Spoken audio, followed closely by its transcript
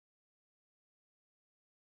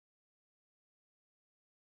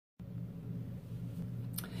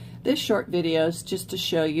This short video is just to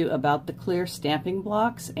show you about the clear stamping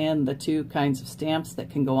blocks and the two kinds of stamps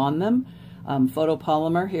that can go on them.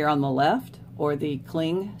 Photopolymer here on the left, or the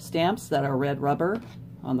cling stamps that are red rubber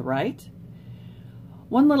on the right.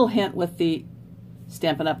 One little hint with the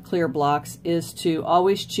Stampin' Up! Clear blocks is to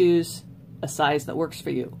always choose a size that works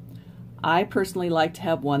for you. I personally like to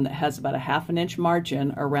have one that has about a 1/2 inch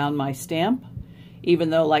margin around my stamp,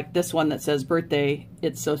 even though like this one that says birthday,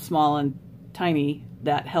 it's so small and tiny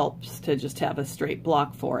that helps to just have a straight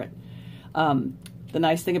block for it. The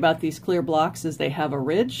nice thing about these clear blocks is they have a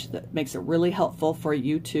ridge that makes it really helpful for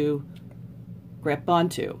you to grip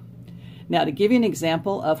onto. Now, to give you an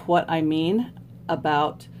example of what I mean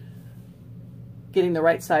about getting the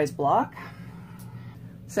right size block,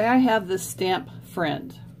 say I have this stamp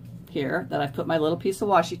friend here that I've put my little piece of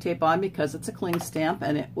washi tape on because it's a cling stamp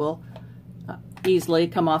and it will easily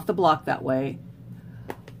come off the block that way.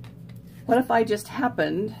 What if I just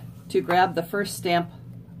happened to grab the first stamp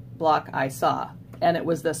block I saw, and it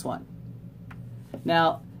was this one?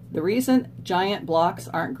 Now, the reason giant blocks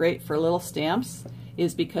aren't great for little stamps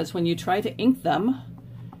is because when you try to ink them,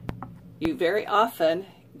 you very often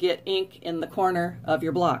get ink in the corner of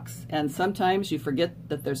your blocks, and sometimes you forget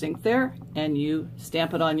that there's ink there and you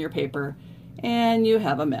stamp it on your paper and you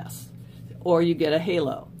have a mess, or you get a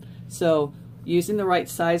halo. So using the right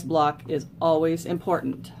size block is always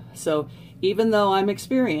important. So even though I'm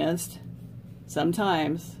experienced,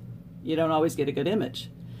 sometimes you don't always get a good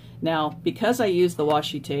image. Now, because I use the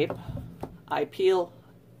washi tape, I peel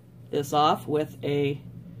this off with a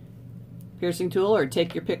piercing tool or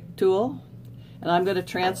take your pick tool, and I'm going to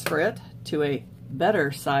transfer it to a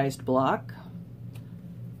better sized block,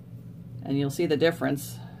 and you'll see the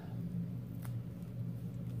difference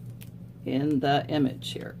in the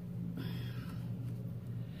image here.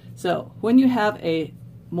 So when you have a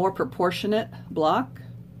more proportionate block,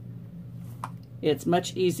 it's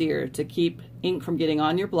much easier to keep ink from getting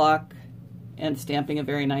on your block and stamping a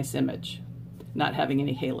very nice image, not having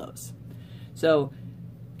any halos. So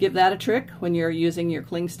give that a trick when you're using your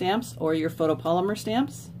cling stamps or your photopolymer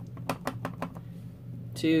stamps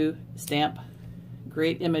to stamp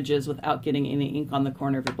great images without getting any ink on the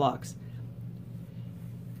corner of your blocks.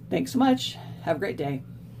 Thanks so much. Have a great day.